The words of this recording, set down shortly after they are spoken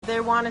They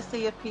want to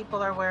see if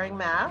people are wearing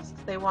masks.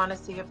 They want to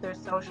see if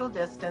there's social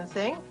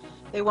distancing.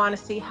 They want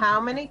to see how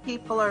many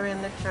people are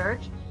in the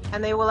church,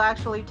 and they will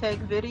actually take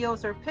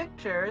videos or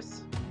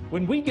pictures.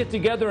 When we get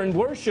together and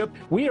worship,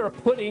 we are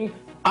putting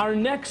our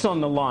necks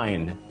on the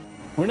line.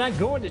 We're not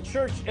going to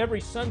church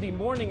every Sunday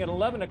morning at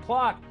 11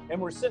 o'clock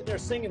and we're sitting there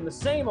singing the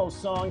same old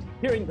songs,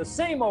 hearing the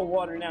same old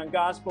watered down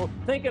gospel,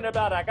 thinking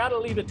about, I got to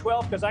leave at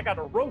 12 because I got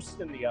a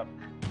roast in the oven.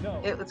 No.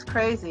 It was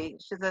crazy.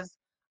 She says,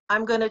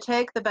 I'm going to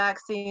take the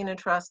vaccine and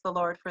trust the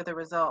Lord for the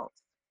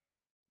results.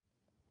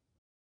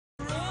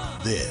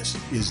 This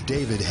is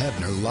David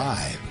Hebner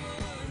Live.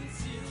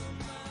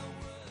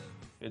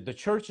 The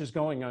church is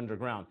going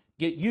underground.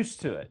 Get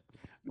used to it.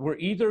 We're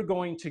either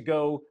going to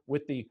go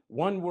with the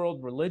one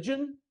world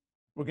religion,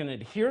 we're going to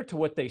adhere to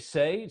what they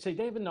say, and say,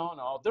 David,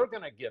 no, they're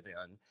going to give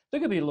in.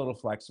 They're going to be a little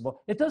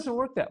flexible. It doesn't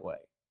work that way.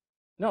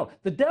 No,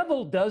 the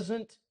devil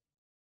doesn't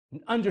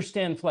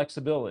understand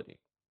flexibility.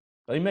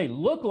 They may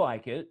look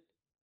like it,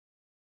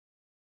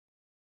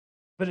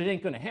 but it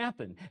ain't going to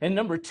happen. And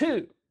number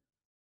two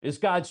is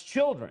God's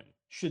children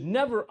should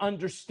never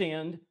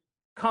understand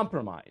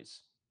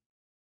compromise.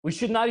 We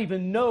should not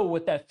even know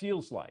what that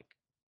feels like.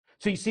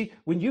 So you see,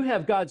 when you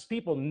have God's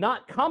people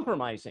not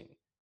compromising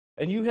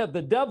and you have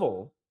the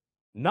devil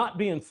not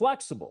being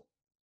flexible,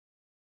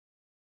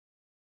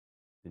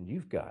 then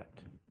you've got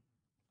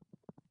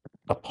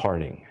a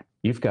parting.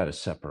 You've got a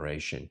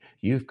separation.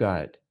 You've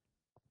got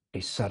a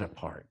set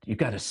apart. You've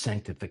got a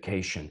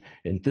sanctification.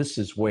 And this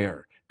is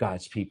where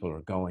God's people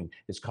are going.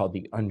 It's called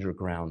the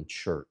underground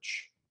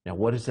church. Now,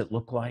 what does it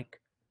look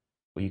like?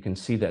 Well, you can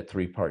see that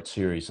 3-part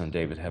series on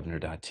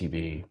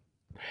davidhebner.tv.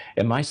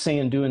 Am I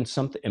saying do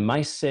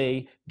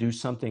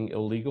something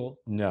illegal?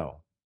 No.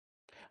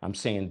 I'm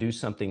saying do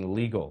something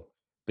legal,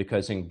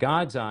 because in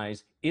God's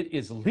eyes, it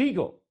is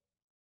legal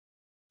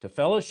to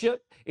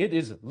fellowship. It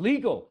is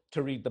legal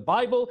to read the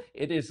Bible.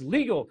 It is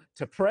legal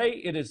to pray.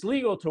 It is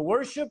legal to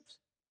worship.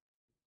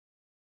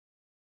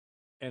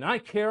 And I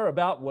care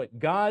about what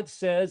God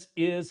says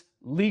is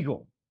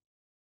legal.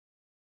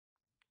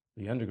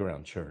 The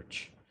underground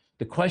church.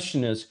 The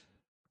question is,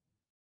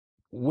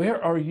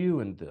 where are you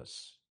in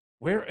this?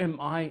 Where am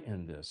I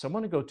in this? I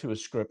want to go to a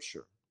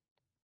scripture.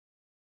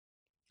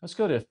 Let's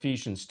go to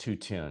Ephesians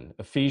 2:10.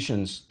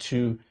 Ephesians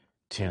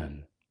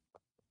 2:10.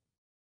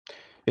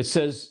 It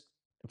says,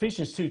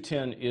 Ephesians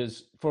 2:10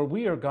 is, for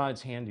we are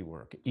God's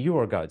handiwork. You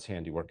are God's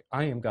handiwork.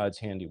 I am God's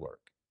handiwork.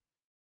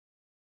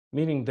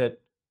 Meaning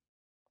that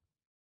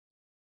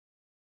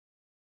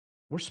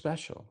we're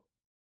special.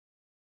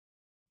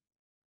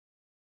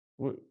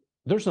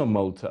 There's no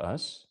mold to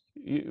us.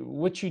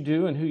 What you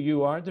do and who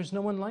you are, there's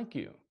no one like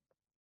you.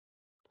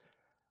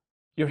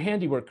 Your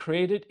handiwork,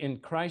 created in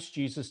Christ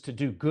Jesus to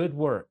do good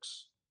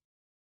works,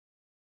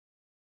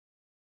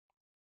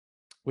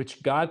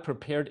 which God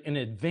prepared in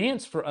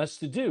advance for us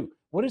to do.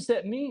 What does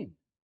that mean?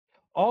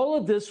 All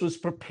of this was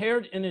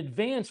prepared in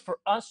advance for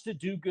us to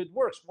do good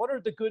works. What are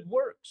the good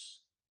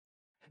works?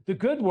 The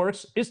good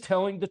works is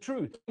telling the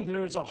truth.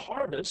 There is a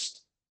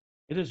harvest.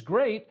 It is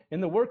great,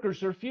 and the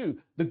workers are few.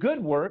 The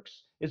good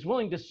works is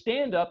willing to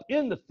stand up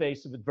in the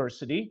face of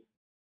adversity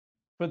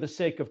for the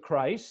sake of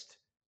Christ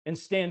and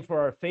stand for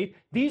our faith.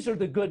 These are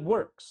the good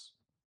works.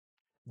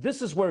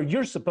 This is where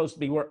you're supposed to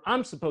be, where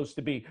I'm supposed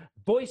to be,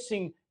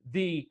 voicing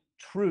the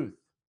truth.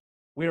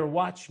 We are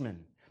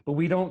watchmen, but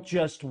we don't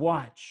just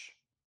watch.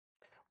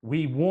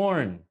 We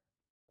warn.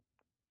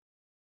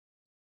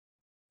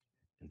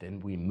 And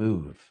then we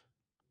move.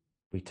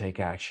 We take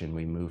action.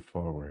 We move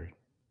forward.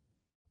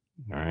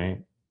 All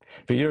right?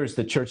 For years,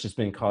 the church has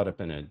been caught up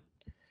in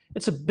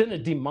it's been a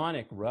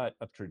demonic rut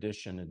of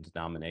tradition and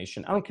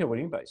denomination. I don't care what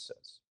anybody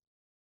says.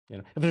 You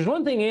know, if there's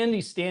one thing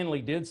Andy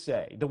Stanley did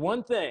say, the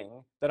one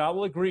thing that I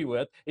will agree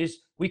with is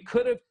we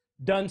could have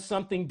done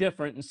something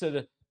different instead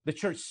of the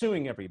church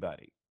suing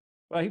everybody.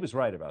 Well, he was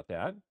right about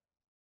that.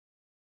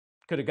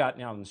 Could have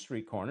gotten out on the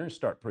street corner and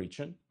start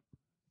preaching.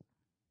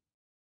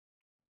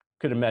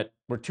 Could have met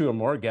where 2 or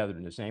more gathered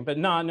in his name. But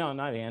no,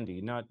 not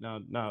Andy. Not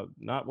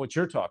what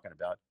you're talking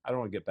about. I don't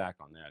want to get back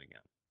on that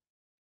again.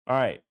 All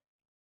right.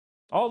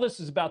 All this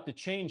is about to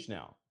change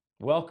now.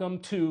 Welcome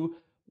to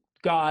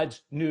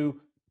God's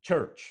new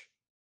church.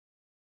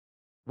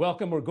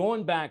 Welcome. We're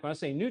going back. When I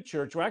say new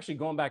church, we're actually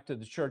going back to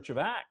the Church of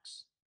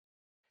Acts,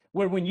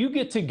 where when you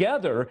get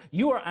together,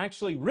 you are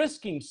actually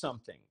risking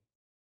something.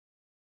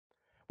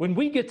 When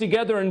we get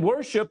together and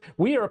worship,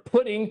 we are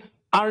putting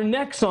our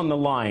necks on the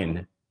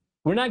line.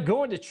 We're not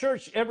going to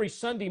church every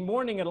Sunday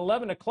morning at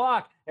 11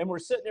 o'clock and we're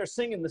sitting there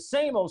singing the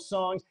same old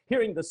songs,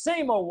 hearing the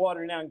same old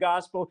watered down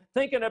gospel,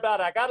 thinking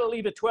about, I got to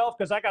leave at 12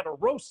 because I got a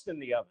roast in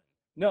the oven.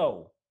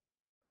 No.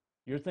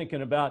 You're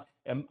thinking about,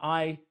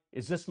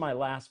 is this my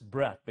last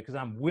breath? Because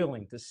I'm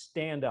willing to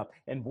stand up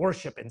and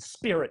worship in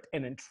spirit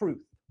and in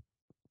truth.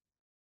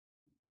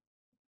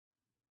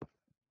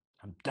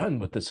 I'm done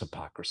with this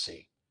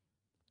hypocrisy.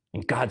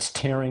 And God's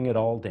tearing it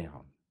all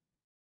down.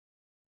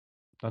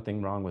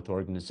 Nothing wrong with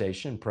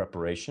organization,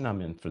 preparation.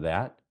 I'm in for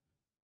that.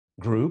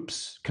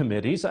 Groups,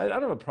 committees, I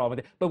don't have a problem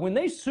with it. But when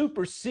they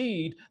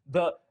supersede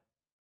the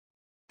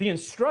the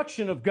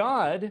instruction of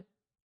God,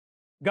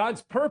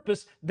 God's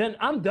purpose, then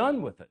I'm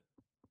done with it.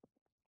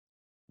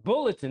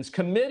 Bulletins,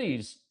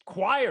 committees,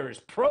 choirs,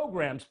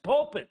 programs,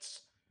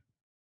 pulpits.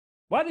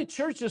 Why did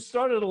churches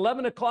start at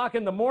 11 o'clock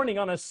in the morning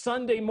on a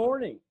Sunday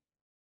morning?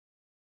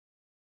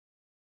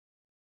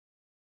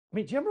 I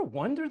mean, do you ever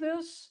wonder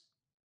this?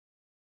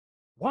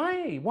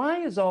 Why? Why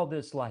is all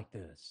this like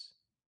this?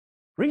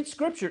 Read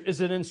Scripture. Is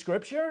it in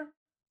Scripture?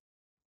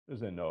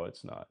 Is it? No,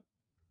 it's not.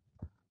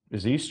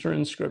 Is Easter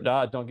in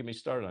Scripture? Don't get me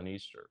started on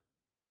Easter.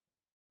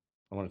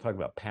 I want to talk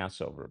about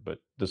Passover, but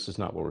this is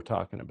not what we're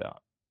talking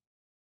about.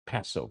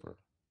 Passover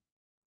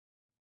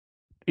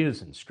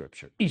is in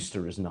Scripture.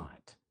 Easter is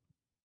not.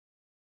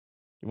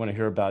 You want to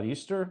hear about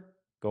Easter?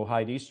 Go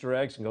hide Easter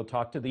eggs and go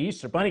talk to the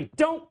Easter Bunny.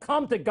 Don't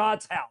come to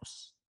God's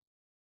house.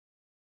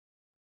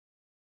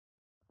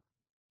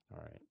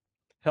 All right.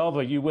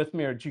 Helva, you with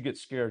me, or did you get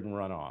scared and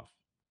run off?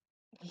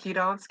 You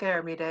don't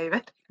scare me,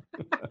 David.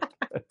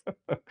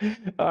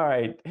 All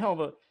right,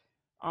 Helva,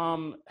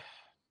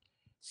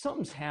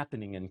 something's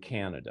happening in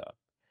Canada.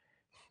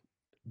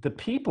 The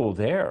people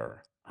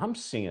there, I'm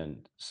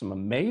seeing some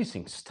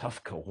amazing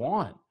stuff go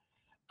on.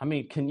 I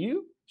mean, can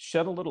you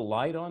shed a little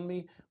light on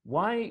me?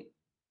 Why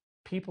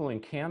people in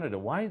Canada,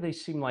 why do they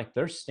seem like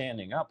they're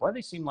standing up? Why do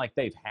they seem like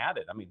they've had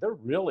it? I mean, they're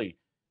really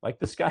like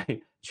this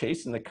guy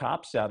chasing the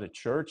cops out of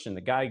church and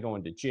the guy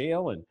going to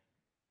jail. And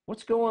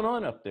what's going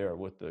on up there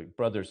with the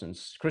brothers and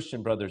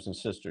Christian brothers and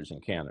sisters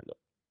in Canada?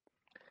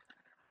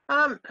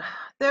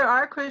 There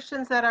are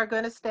Christians that are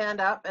going to stand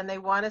up, and they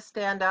want to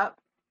stand up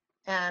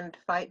and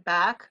fight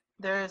back.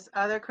 There's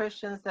other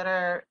Christians that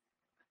are,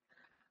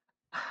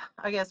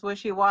 I guess,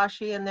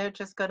 wishy-washy, and they're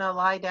just going to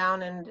lie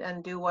down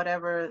and do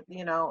whatever,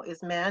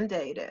 is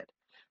mandated.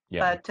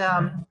 Yeah.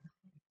 But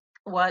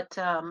what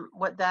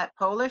that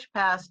Polish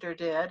pastor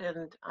did,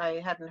 and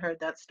I hadn't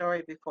heard that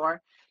story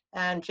before,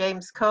 and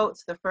James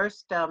Coates, the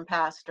first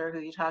pastor who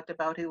you talked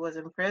about who was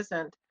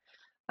imprisoned,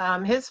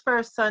 his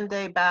first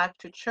Sunday back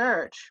to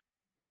church,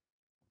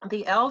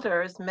 the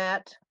elders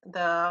met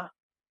the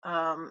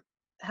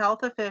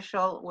health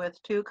official with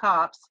two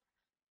cops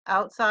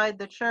outside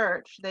the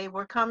church. They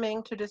were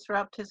coming to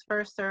disrupt his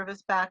first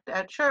service back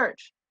at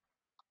church.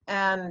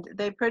 And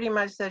they pretty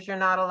much said, you're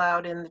not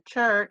allowed in the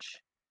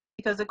church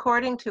because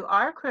according to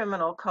our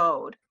criminal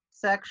code,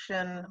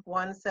 section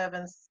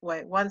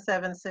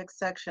 176,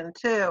 section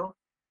 2,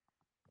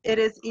 it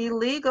is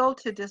illegal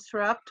to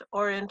disrupt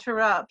or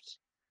interrupt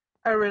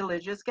a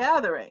religious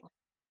gathering.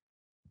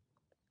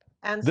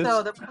 And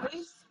so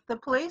the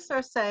police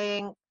are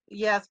saying,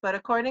 yes, but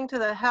according to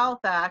the Health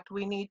Act,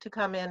 we need to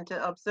come in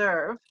to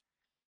observe.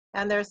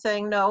 And they're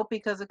saying no,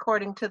 because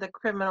according to the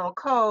criminal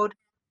code,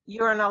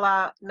 you're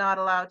not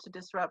allowed to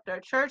disrupt our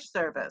church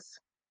service.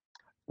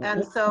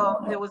 And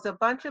so it was a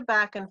bunch of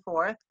back and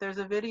forth. There's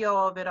a video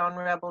of it on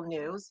Rebel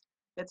News.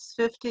 It's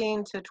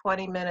 15 to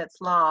 20 minutes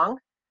long.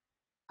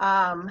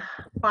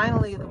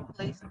 Finally, the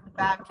police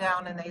backed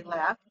down and they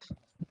left.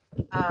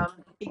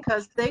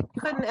 Because they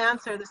couldn't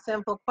answer the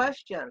simple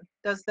question,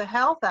 does the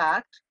Health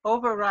Act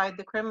override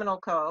the criminal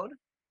code,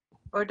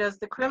 or does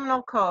the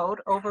criminal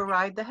code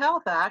override the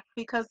Health Act,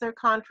 because they're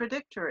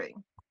contradictory?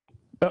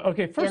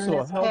 Okay, first of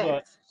all,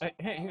 Helva, case.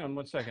 hang on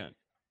one second.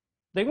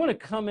 They want to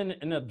come in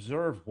and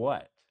observe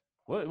what?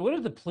 What are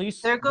the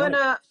police?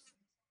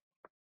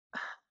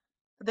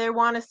 They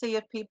want to see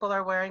if people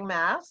are wearing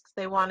masks.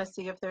 They want to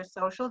see if there's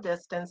social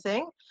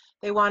distancing.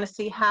 They want to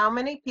see how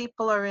many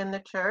people are in the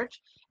church,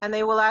 and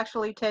they will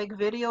actually take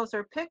videos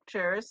or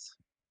pictures.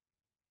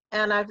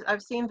 And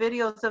I've seen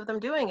videos of them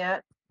doing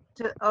it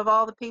of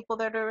all the people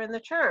that are in the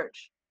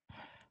church.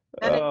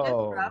 And it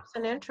disrupts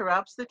and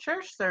interrupts the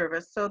church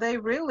service. So they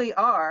really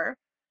are,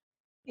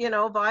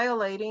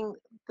 violating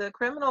the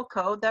criminal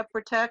code that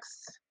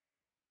protects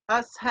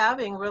us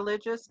having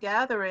religious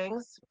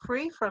gatherings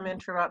free from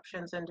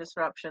interruptions and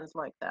disruptions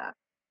like that.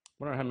 I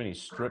wonder how many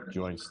strip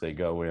joints they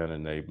go in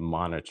and they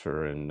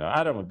monitor. And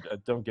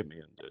don't get me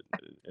into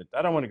it.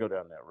 I don't want to go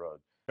down that road.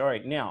 All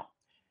right, now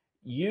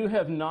you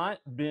have not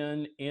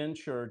been in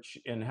church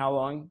in how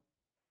long?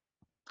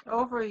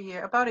 Over a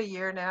year, about a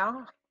year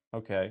now.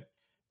 Okay,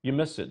 you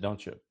miss it,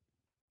 don't you?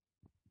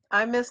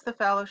 I miss the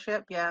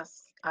fellowship.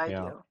 Yes, I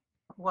do.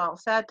 Well,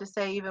 sad to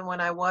say, even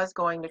when I was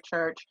going to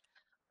church,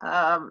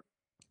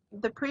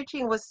 the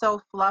preaching was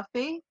so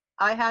fluffy,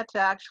 I had to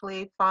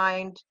actually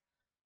find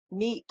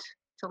meat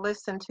to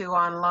listen to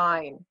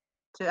online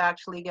to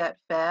actually get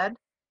fed.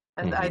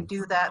 And I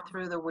do that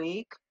through the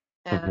week.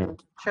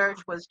 And church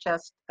was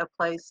just a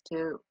place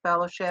to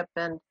fellowship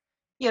and,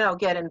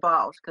 get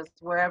involved, because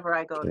wherever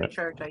I go to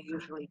church, I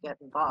usually get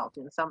involved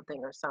in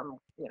something or some.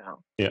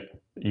 Yeah.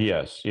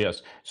 Yes.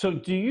 So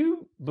do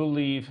you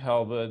believe,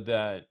 Helva,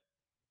 that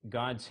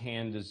God's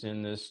hand is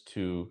in this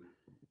to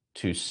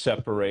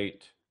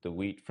separate the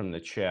wheat from the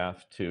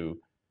chaff, to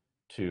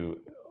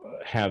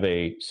have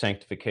a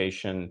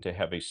sanctification,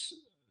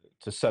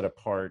 to set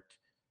apart,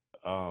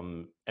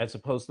 as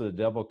opposed to the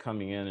devil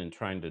coming in and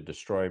trying to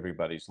destroy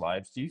everybody's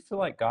lives? Do you feel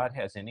like God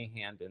has any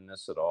hand in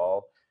this at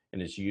all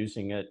and is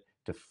using it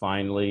to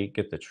finally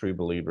get the true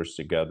believers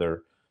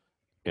together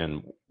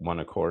in one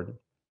accord?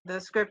 The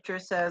scripture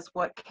says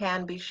what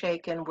can be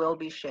shaken will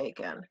be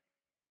shaken.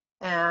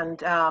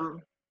 And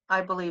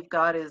I believe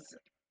God is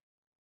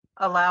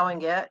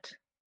allowing it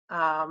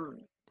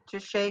to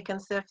shake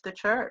and sift the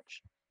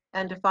church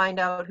and to find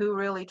out who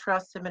really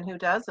trusts him and who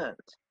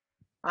doesn't.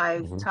 I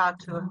Mhm.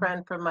 talked to a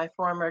friend from my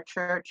former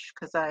church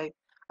because I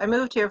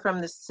moved here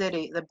from the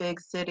city, the big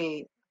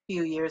city, a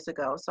few years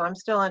ago. So I'm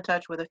still in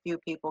touch with a few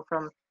people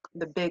from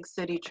the big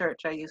city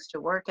church I used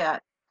to work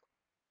at.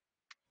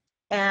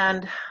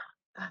 And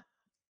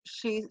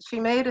she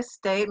made a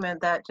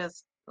statement that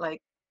just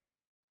like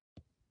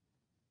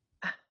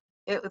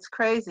it was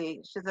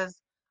crazy. She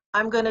says,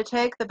 "I'm going to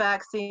take the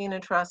vaccine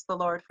and trust the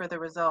Lord for the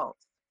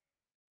results."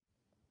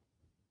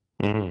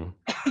 Mhm.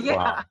 Yeah,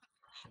 Wow.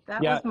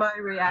 that Yeah, was my I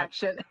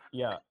reaction.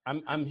 yeah,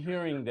 I'm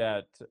hearing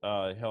that,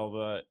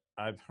 Helva.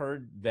 I've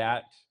heard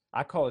that.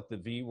 I call it the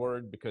V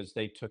word because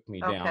they took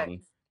me Okay,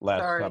 down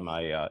last sorry. time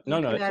You no,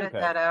 no, can it's edit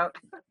okay. that out.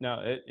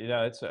 No,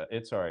 yeah,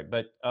 it's all right.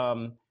 But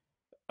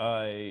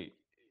I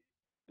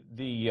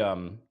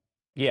the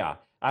yeah,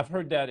 I've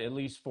heard that at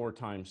least 4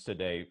 times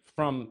today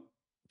from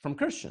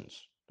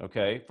Christians,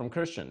 okay, from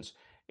Christians.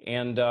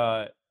 And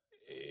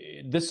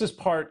this is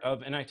part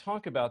of, and I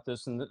talk about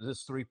this in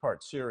this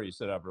 3-part series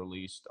that I've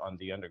released on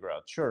the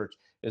underground church,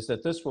 is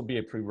that this will be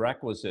a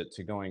prerequisite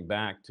to going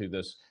back to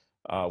this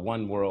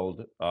one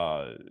world,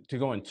 to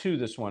go into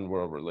this one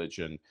world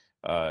religion.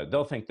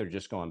 They'll think they're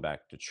just going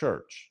back to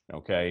church,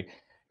 okay.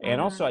 And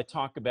also Hmm. I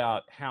talk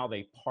about how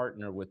they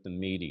partner with the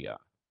media.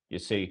 You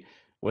see,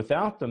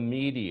 without the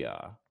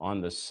media on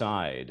the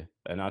side,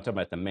 and I'm talking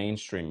about the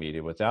mainstream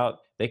media,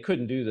 without, they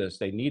couldn't do this.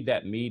 They need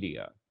that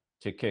media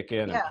to kick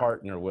in and Yeah.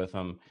 partner with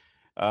them.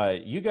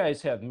 You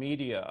guys have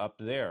media up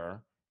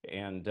there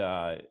and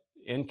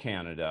in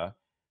Canada.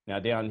 Now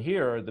down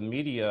here, the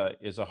media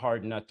is a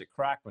hard nut to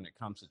crack when it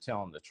comes to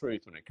telling the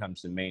truth, when it comes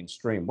to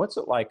mainstream. What's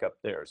it like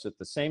up there? Is it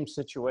the same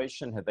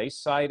situation? Have they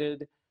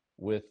sided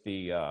with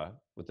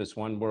this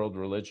one world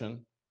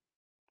religion?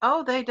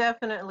 Oh, they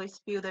definitely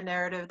spew the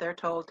narrative they're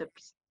told to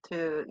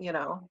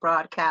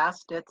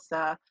broadcast. It's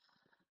a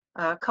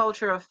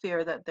culture of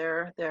fear that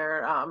they're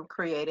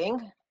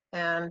creating,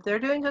 and they're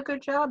doing a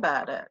good job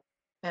at it.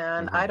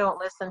 And I Hmm. don't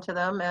listen to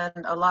them,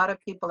 and a lot of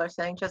people are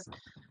saying just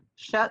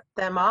shut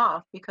them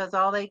off because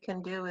all they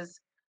can do is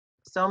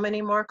so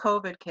many more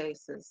COVID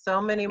cases,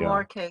 so many Yeah.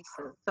 more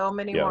cases, so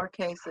many Yeah. more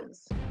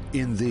cases.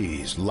 In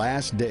these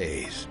last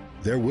days,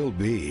 there will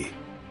be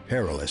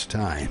perilous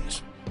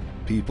times.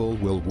 People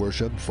will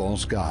worship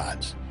false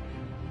gods,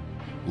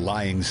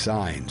 lying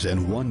signs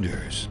and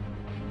wonders.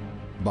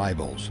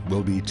 Bibles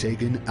will be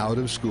taken out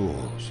of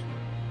schools.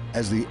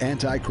 As the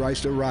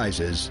Antichrist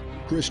arises,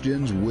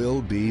 Christians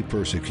will be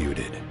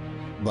persecuted.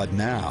 But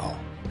now,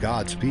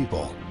 God's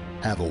people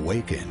have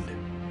awakened.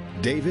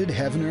 David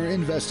Hevner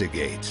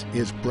Investigates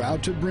is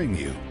proud to bring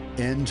you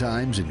End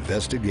Times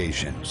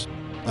Investigations,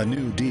 a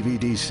new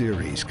DVD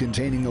series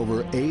containing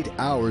over 8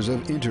 hours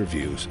of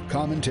interviews,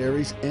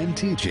 commentaries, and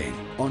teaching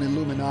on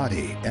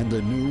Illuminati and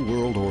the New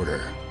World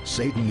Order,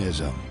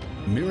 Satanism,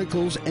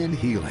 miracles and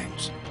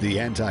healings, the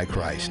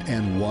Antichrist,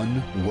 and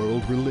one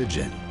world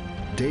religion.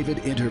 David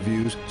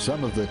interviews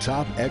some of the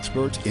top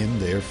experts in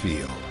their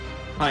field.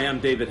 Hi, I'm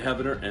David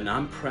Hevener, and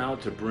I'm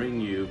proud to bring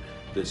you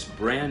this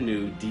brand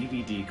new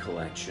DVD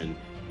collection,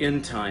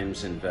 End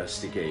Times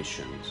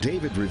Investigations.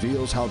 David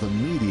reveals how the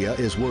media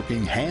is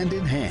working hand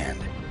in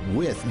hand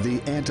with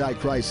the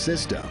Antichrist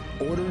system.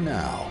 Order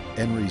now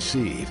and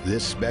receive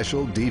this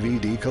special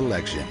DVD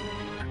collection.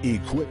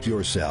 Equip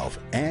yourself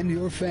and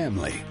your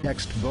family.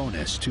 Text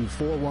BONUS to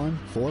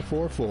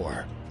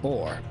 41444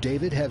 or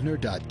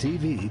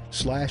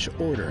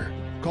davidhevner.tv/order.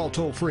 Call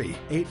toll free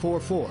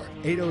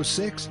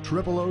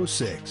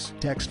 844-806-0006.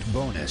 Text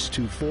BONUS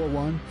to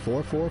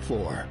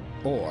 41444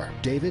 or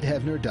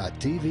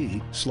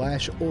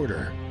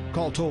davidhevner.tv/order.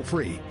 Call toll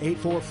free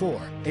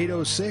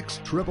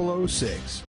 844-806-0006.